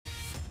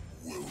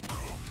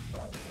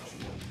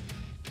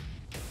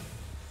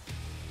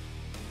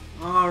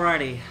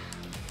Alrighty.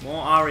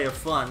 More Aria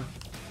fun.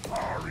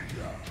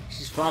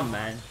 She's fun,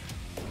 man.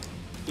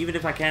 Even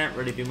if I can't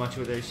really do much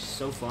with her, she's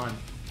so fun.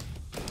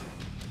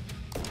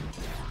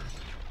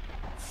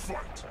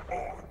 Fight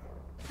on.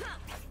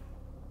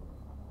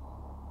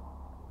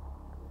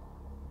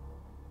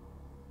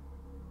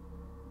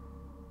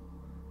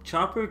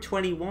 Chopper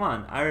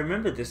 21. I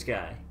remember this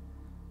guy.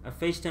 I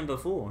faced him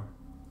before.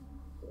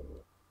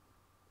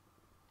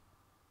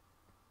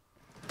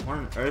 What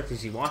on earth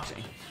is he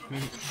watching?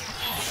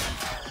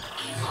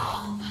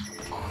 Evolve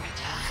or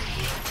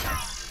die.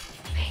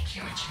 Make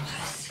your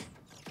choice.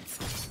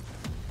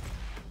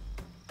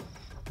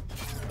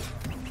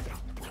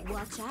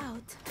 Watch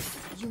out.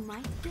 You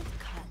might get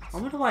cut. I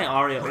wonder why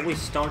Aria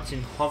always starts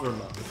in hover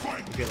mode,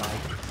 if you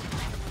like.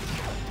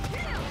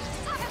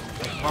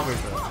 Hover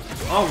mode.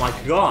 Oh my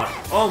god!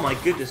 Oh my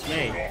goodness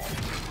me!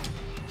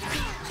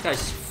 This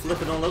guy's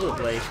flipping all over the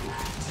place.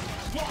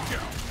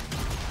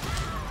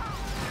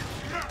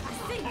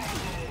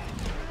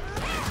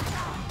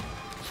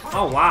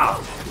 Oh wow!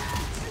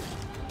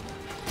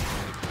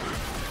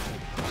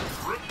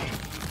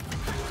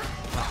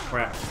 Oh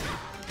crap.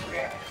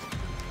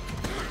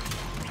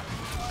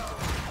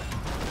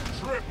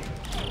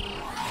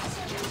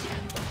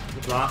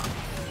 Good block.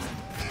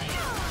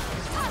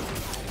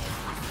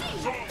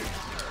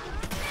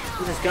 Look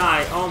at this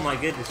guy. Oh my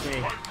goodness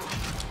me.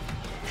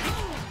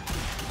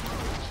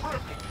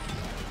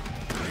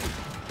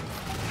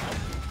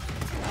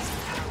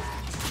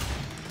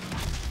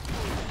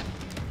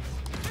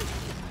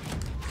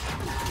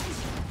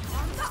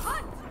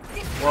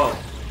 Whoa.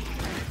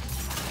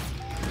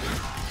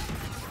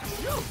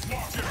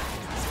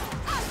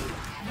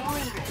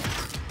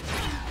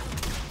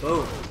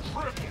 Boom.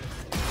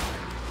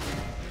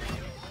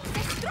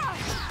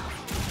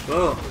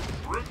 Boom.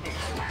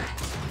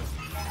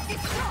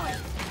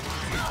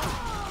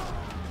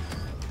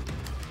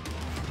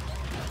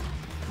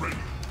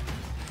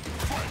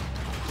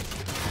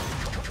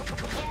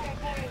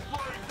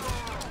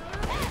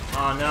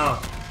 Oh no.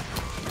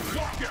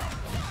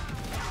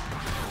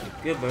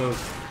 Good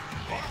move.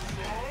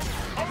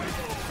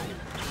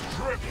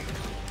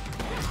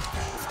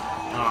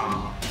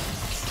 Oh.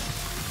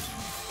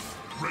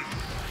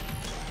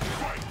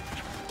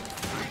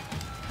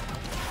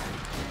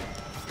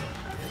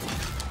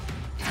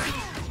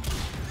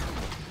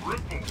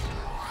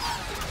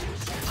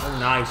 Oh,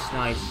 nice,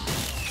 nice.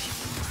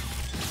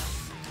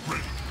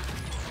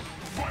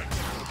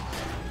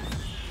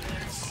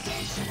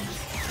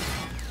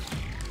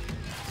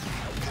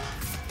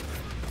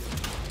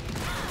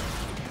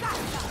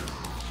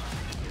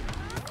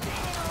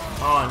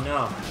 Oh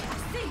no.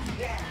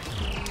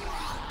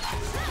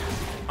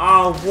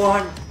 Oh,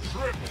 what?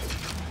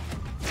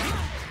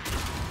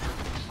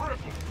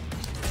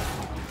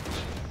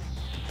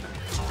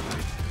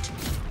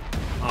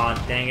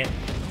 Oh, dang it.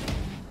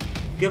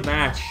 Good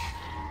match.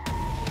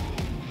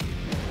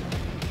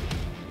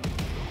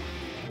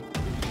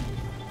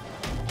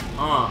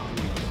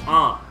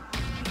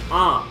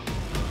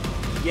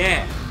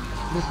 Yeah.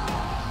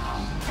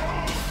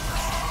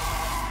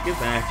 Good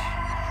match.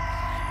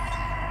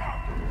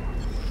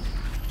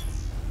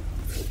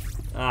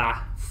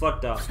 Ah,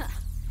 fucked up.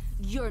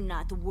 You're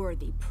not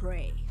worthy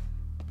prey.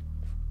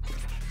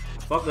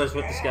 Fuck knows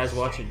what this guy's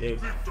watching, dude.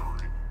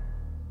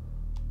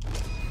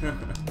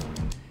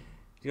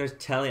 You guys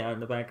telling out in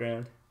the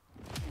background.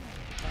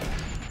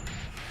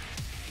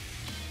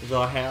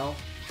 The hell?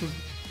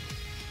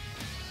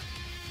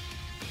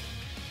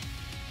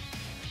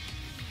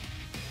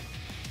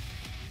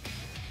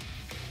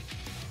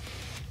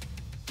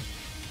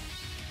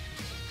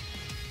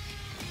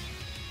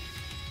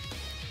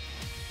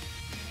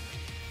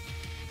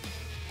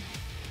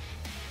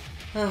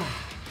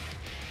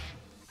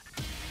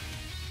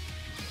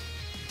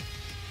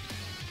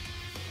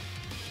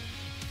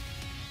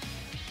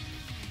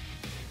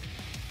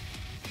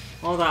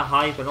 All that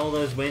hype and all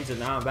those wins and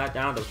now I'm back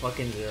down to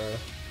fucking 0.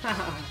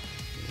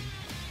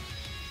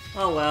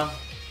 Oh well.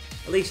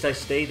 At least I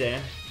stay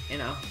there. You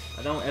know,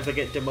 I don't ever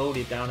get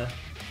demoted down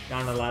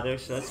a ladder,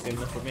 so that's good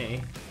enough for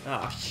me.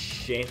 Ah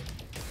shit.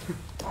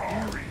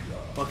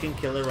 Fucking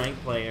killer rank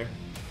player.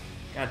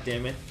 God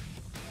damn it.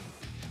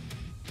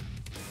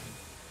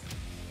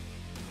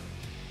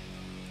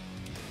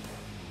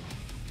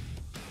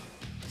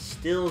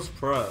 Stills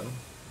Pro.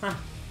 Huh.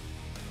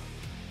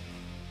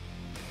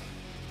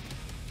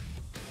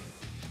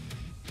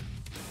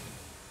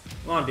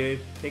 Come on, dude.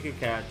 Pick your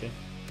character.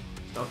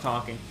 Stop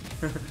talking.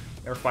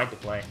 Or fight to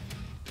play.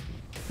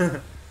 Why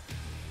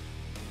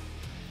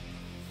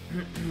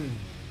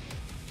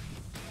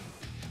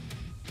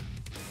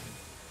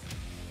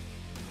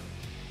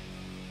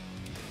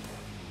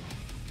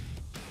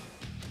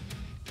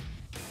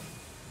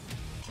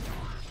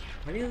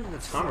do you leave the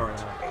timer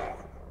out?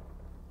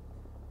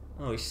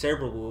 Oh, he's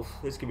Cerebral Wolf.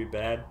 This could be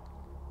bad.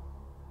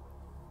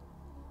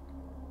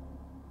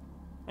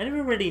 I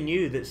never really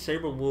knew that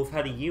Cerebral Wolf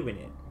had a U in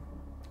it.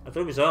 I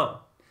thought it was O.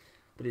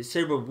 But it's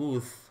Cerebral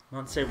Wolf,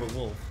 not Cerebral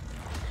Wolf.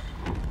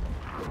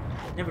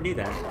 Never knew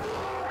that.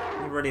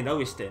 Never really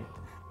noticed it.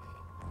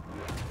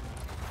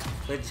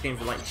 Played this game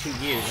for like 2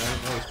 years. I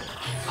don't know it's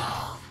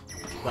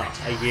been... Well,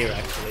 a year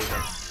actually,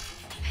 but...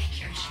 Make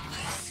your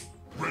choice.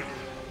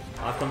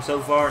 I've come so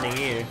far in a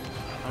year.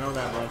 I know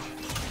that much.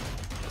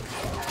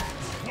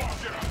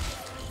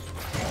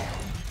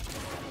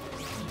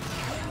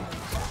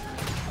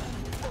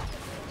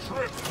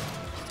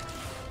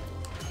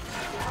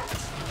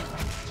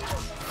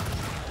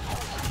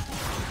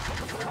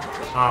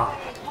 Ah.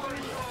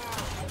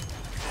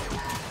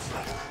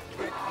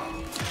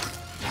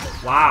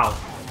 Wow.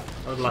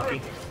 I was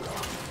lucky.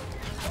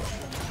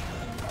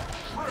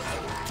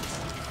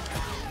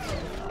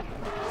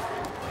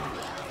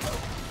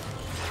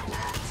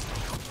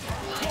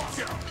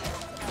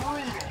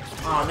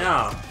 Oh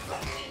no.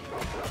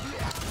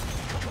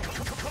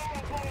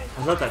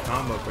 I love that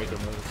combo breaker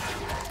move.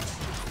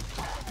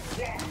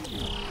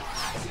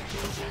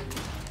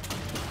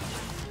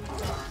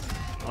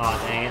 Oh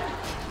dang it.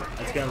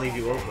 That's gonna leave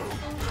you open.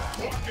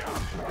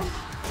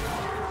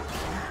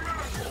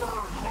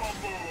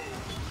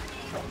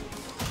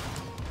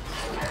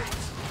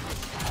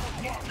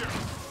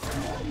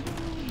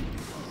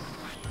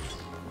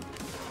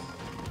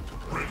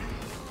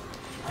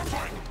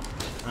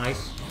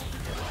 Nice.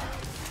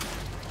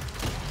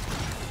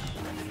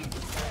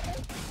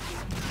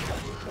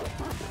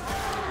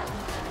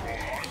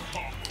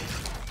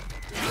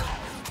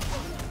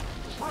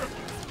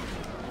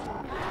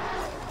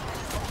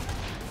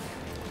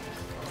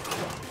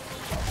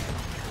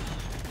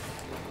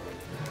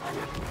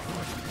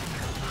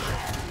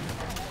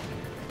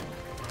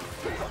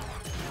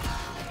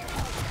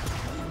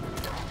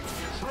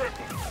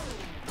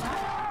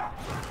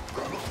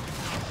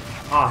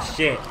 Oh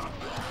shit.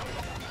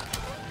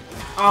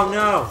 Oh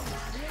no!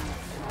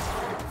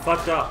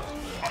 Fucked up.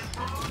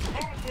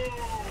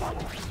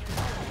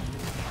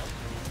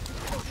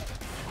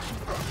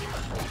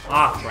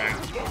 Ah crap.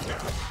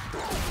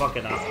 Fuck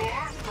it up.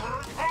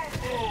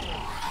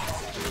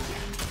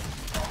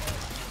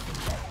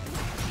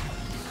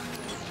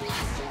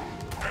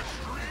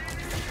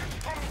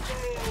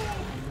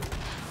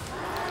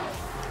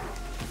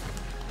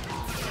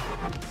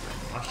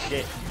 Oh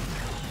shit.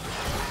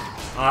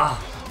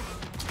 Ah.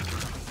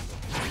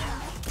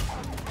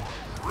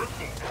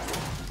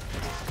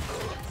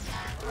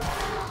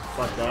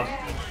 Fucked up.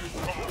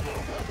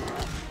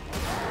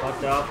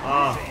 Fucked up.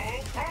 Ah.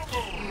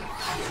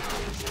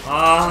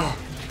 Ah.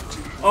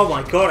 Oh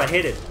my god, I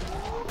hit it.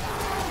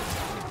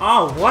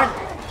 Oh, what?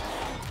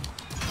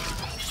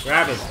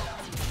 Grab it.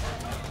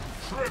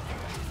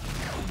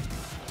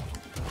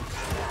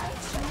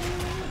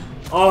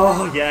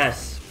 Oh,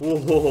 yes.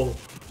 Whoa.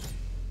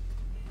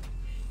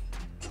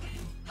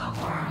 The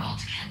world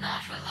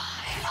cannot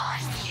rely on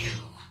you.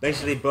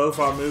 Basically, both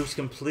our moves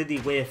completely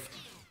whiffed.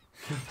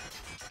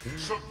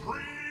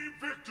 Supreme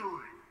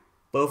victory!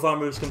 Both our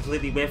moves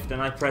completely whiffed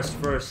and I pressed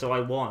first, so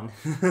I won.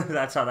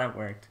 That's how that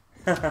worked.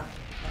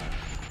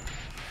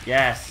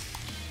 Yes.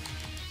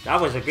 That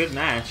was a good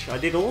match. I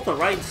did all the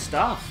right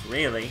stuff,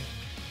 really.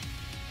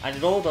 I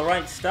did all the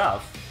right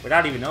stuff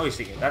without even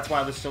noticing it. That's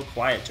why I was so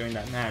quiet during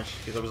that match,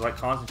 because I was like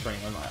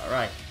concentrating. I'm like,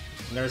 alright,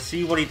 I'm gonna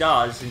see what he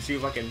does and see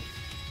if I can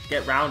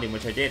get round him,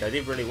 which I did. I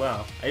did really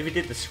well. I even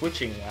did the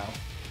switching well.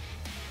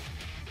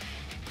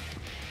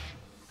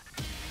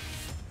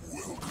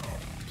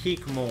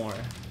 Keek more.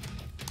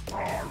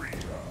 Aria.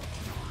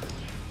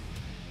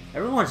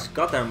 Everyone's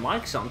got their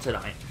mics on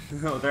tonight.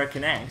 Oh, their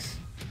connects.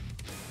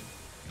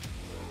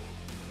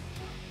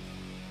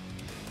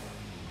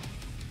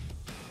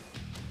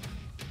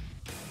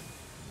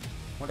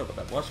 Wonder what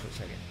that was for a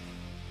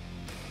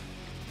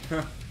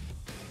second.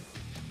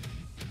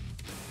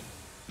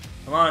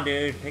 Come on,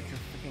 dude. Pick your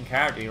freaking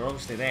character. You're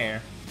obviously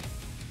there.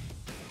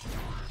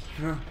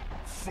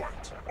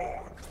 Fight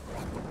on.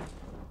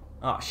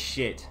 Oh,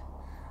 shit.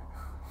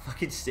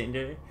 Fucking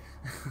Cinder.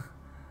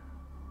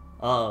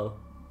 Uh-oh.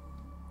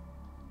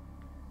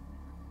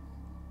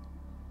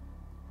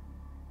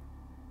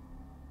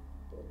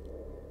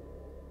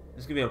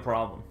 This could be a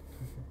problem.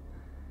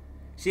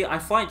 See, I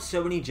fight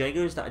so many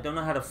Jaegers that I don't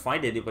know how to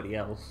fight anybody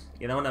else.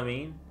 You know what I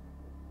mean?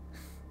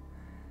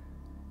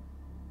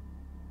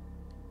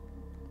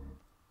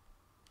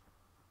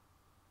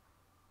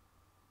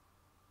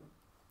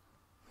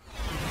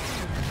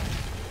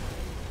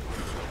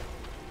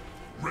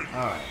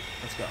 Alright,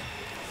 let's go.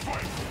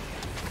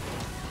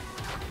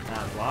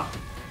 Now block.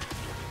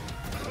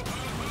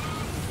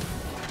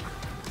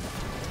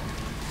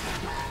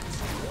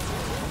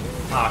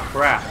 Ah,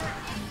 crap.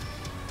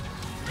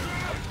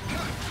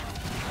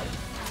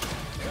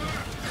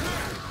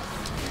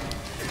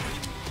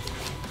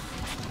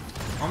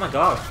 Oh my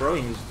god,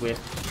 throwing is with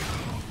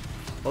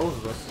both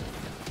of us.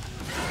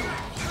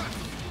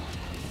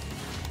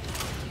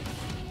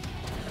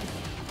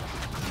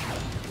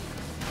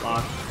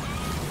 Block.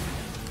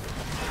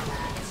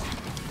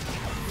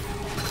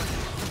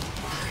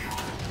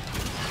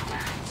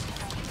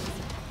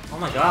 Oh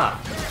my god,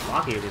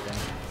 blocking everything.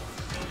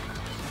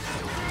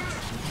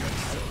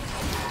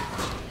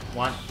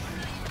 One.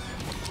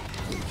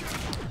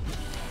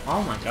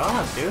 Oh my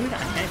god, dude, I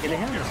can't get a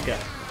hit on this guy.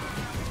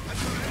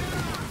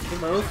 Good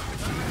move.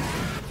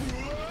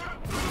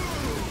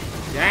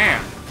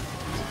 Damn!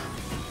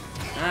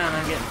 Man,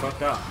 I'm getting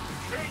fucked up.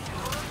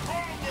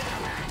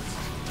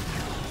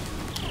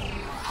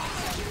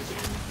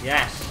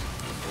 Yes.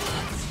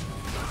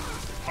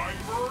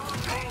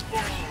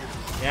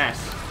 Yes.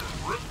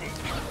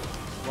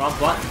 Wrong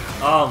button.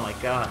 Oh my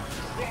god.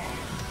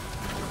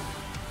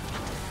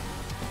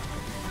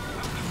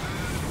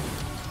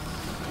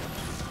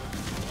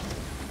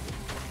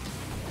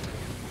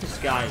 This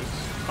guy is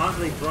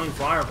constantly throwing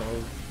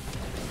fireballs.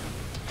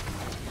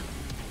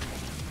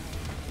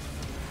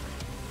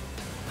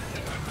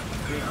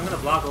 Dude, I'm gonna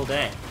block all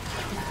day.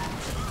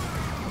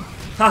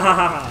 Ha ha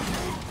ha ha.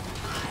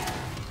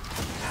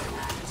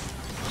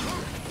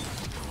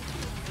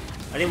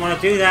 I didn't want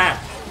to do that.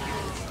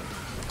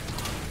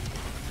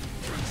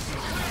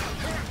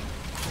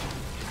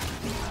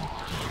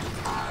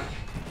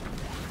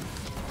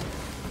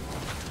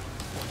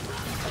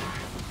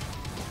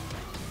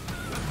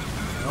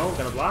 No,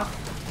 gonna block.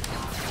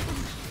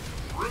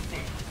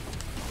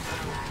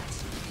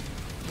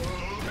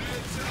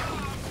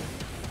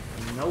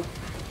 Nope.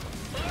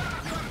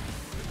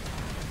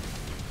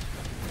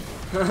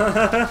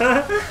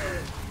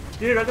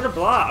 Dude, I'm gonna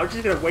block. I'm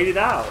just gonna wait it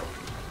out.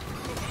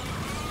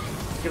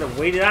 I'm gonna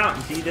wait it out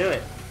until you do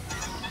it.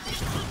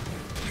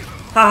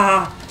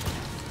 Haha.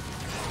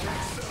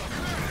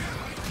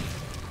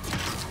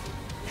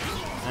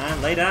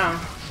 And lay down.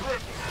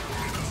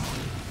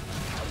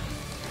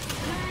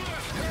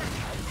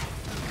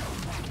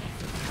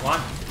 What?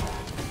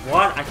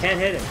 What? I can't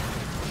hit him.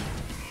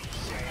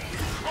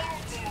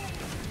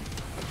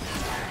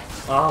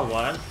 Oh,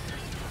 what?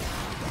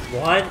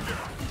 What?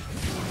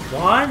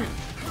 What?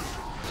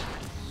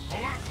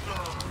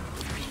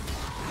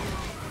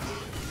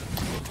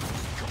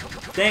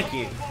 Thank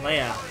you. Lay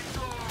out.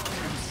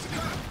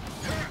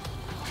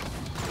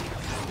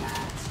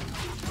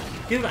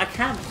 Dude, I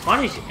can't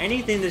punish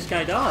anything this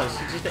guy does.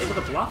 He's just able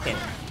to block him.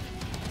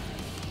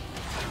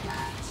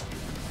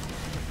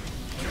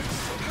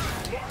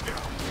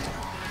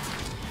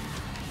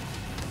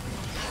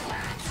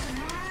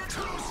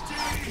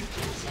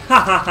 Ha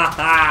ha ha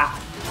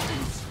ha!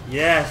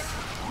 Yes.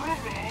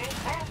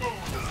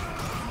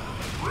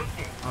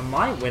 I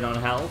might win on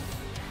health.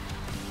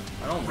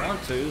 I don't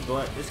want to,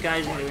 but this guy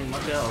isn't doing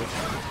much else.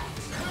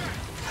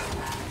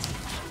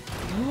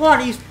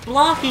 What? He's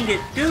blocking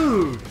it,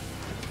 dude!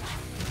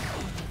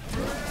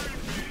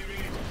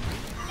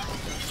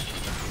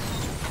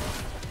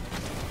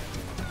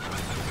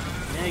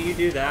 Yeah, you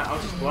do that.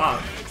 I'll just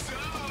block.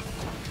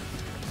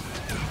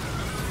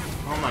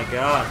 Oh my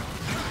god.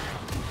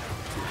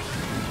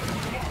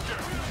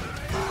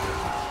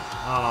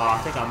 Oh, I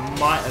think I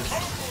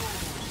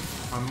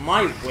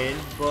might win,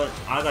 but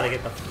I gotta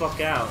get the fuck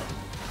out.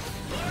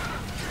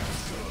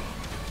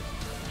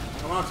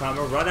 Come on,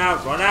 Timer, run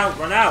out, run out,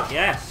 run out,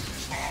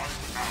 yes!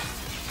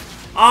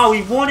 Oh,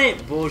 he won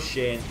it!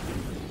 Bullshit.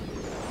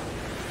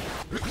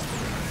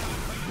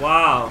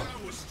 Wow.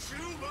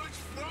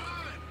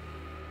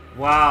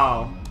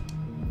 Wow.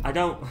 I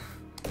don't know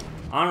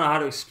how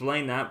to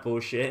explain that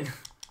bullshit.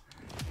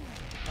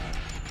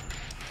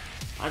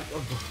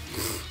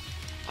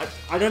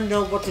 I don't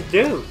know what to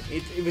do.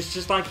 It was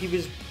just like he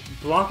was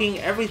blocking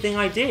everything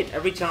I did.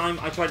 Every time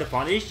I tried to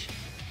punish,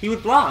 he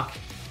would block.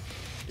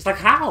 It's like,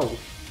 how?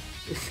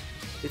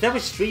 If that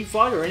was Street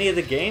Fighter or any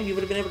other game, you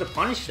would have been able to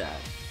punish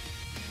that.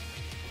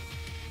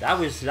 That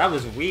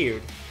was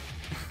weird.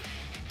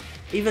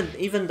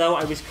 Even though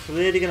I was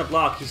clearly gonna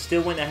block, he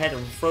still went ahead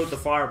and threw the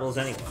fireballs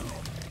anyway.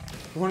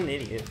 What an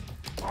idiot.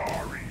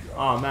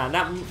 Oh man,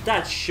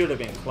 that should have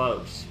been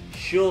close.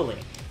 Surely.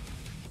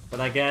 But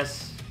I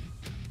guess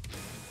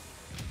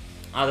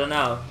I don't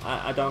know.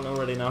 I don't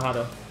really know how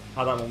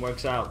that one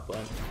works out, but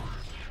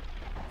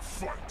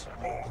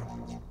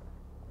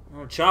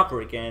oh,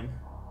 Chopper again.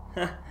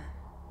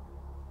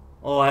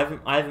 Oh, I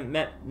haven't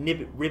met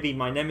Ribby,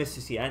 my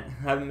nemesis yet.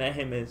 I haven't met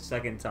him a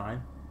second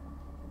time.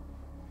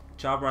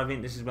 Chopper, I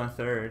think this is my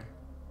third.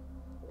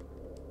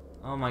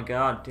 Oh my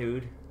god,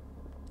 dude.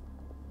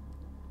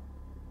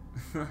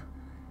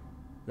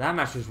 That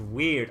match was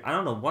weird. I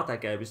don't know what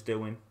that guy was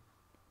doing.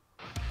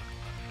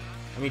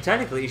 I mean,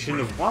 technically he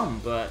shouldn't have won,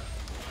 but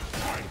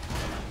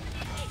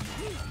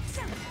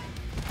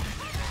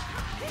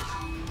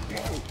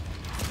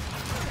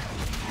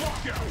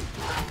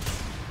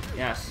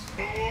yes.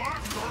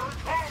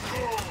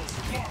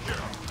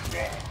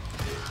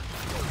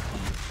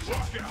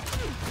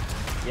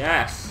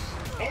 Yes.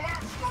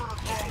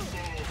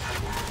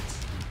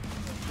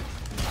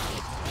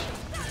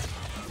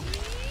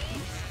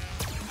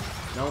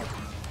 Nope.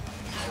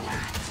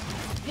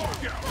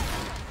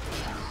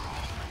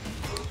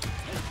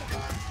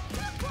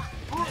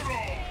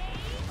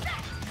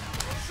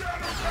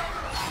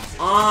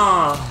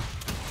 Ah.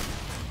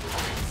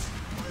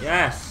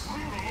 Yes.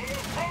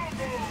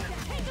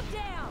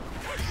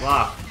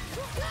 Block.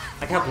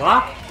 I can't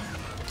block?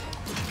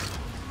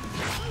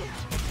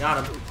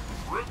 Got him.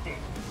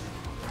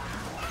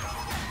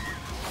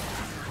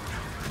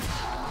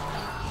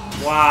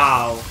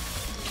 Wow.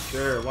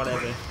 Sure,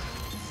 whatever.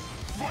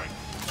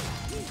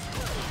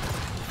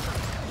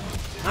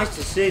 Nice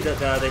to see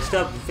that they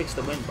still haven't fixed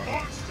the wind button.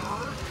 Monster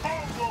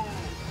combo.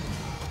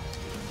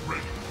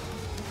 Ready.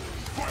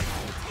 Fight.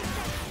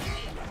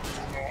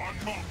 On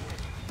Monk.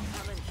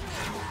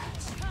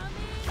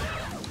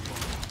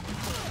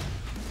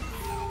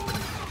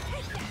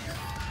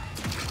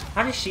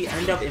 How did she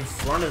end up in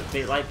front of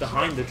me, like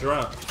behind the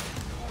drone?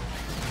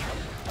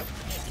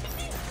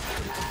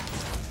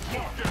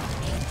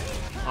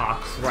 Ah,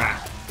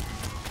 crap.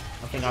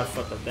 I think I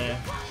fucked up there.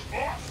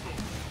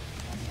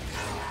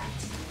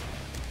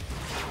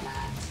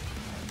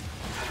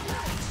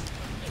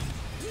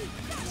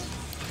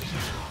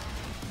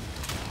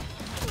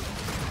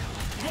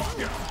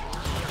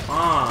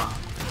 Ah.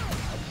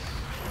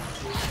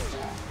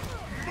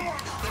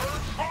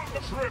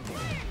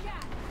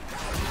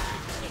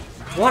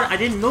 What? I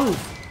didn't move.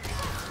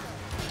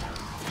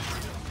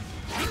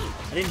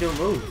 I didn't do a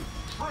move.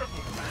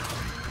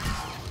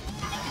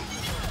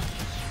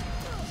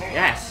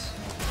 Yes.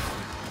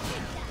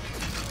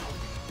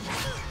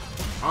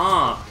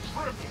 Ah.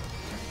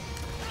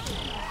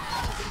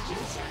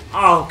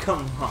 Oh,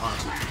 come on.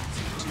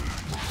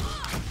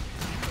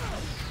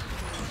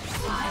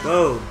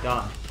 Boom,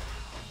 done.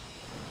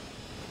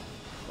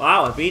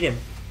 Wow, I beat him.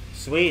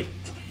 Sweet.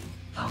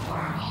 The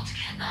world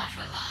cannot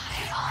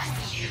rely on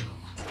you.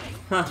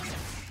 Huh.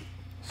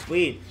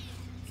 Sweet.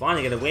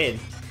 Finally gonna win.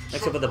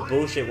 Except for the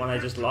bullshit one I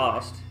just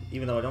lost.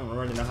 Even though I don't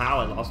really know how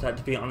I lost that,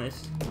 to be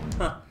honest.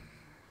 Huh.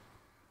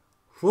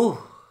 Whew.